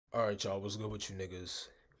Alright, y'all, what's good with you niggas?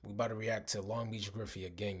 We about to react to LongBeachGriffy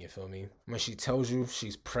again, you feel me? When she tells you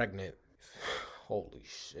she's pregnant, holy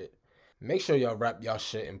shit. Make sure y'all wrap y'all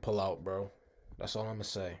shit and pull out, bro. That's all I'm gonna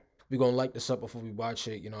say. We gonna like this up before we watch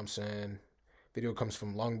it, you know what I'm saying? Video comes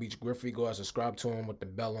from LongBeachGriffy. Go and subscribe to him with the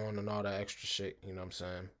bell on and all that extra shit, you know what I'm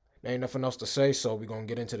saying? There ain't nothing else to say, so we gonna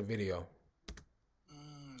get into the video.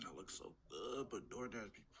 That looks so good, but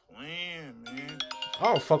DoorDash be playing, man. I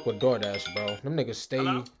don't fuck with DoorDash, bro. Them niggas stay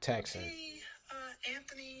Hello? taxing. Hey,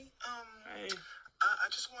 Anthony. Hey. I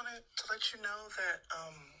just wanted to let you know that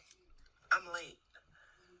I'm late.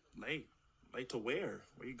 Late? Late to where?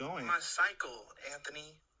 Where you going? My cycle,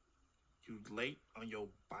 Anthony. You late on your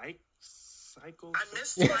bike cycle? I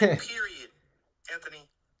missed my period, Anthony.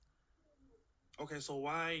 Okay, so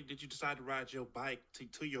why did you decide to ride your bike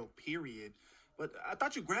to your period? But I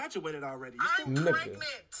thought you graduated already. I'm Nigga.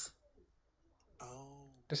 pregnant. Oh.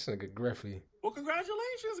 This nigga Griffy. Well,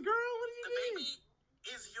 congratulations, girl. What do The you mean?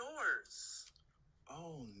 baby is yours.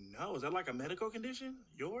 Oh, no. Is that like a medical condition?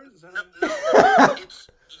 Yours? Is that No, like... it's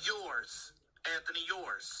yours, Anthony.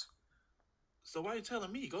 Yours. So why are you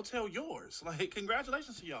telling me? Go tell yours. Like,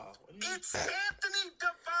 congratulations to y'all. It's Anthony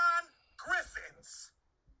Devon Griffins.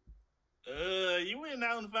 You went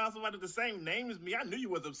out and found somebody with the same name as me. I knew you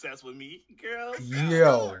was obsessed with me, girl. It's Yo.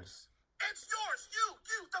 yours. It's yours. You.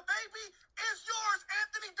 The baby is yours,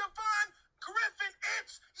 Anthony Devon Griffin.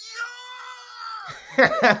 It's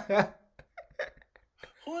yours.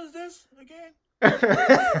 Who is this again?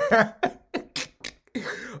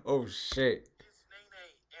 Oh shit. It's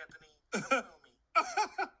Nene, Anthony. You know me.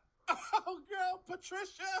 Oh, girl,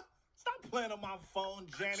 Patricia. Stop playing on my phone,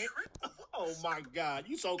 Janet. Oh, my God.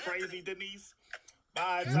 You so crazy, Denise.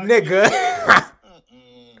 Bye, Nigga.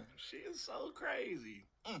 She is so crazy.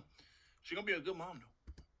 She gonna be a good mom, though.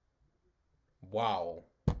 Wow.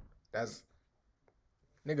 That's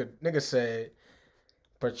nigga said,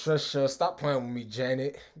 Patricia, stop playing with me,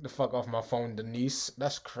 Janet. Get the fuck off my phone, Denise.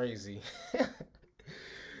 That's crazy.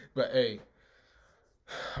 But hey,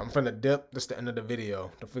 I'm finna dip. This the end of the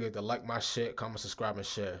video. Don't forget to like my shit, comment, subscribe, and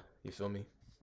share. You feel me?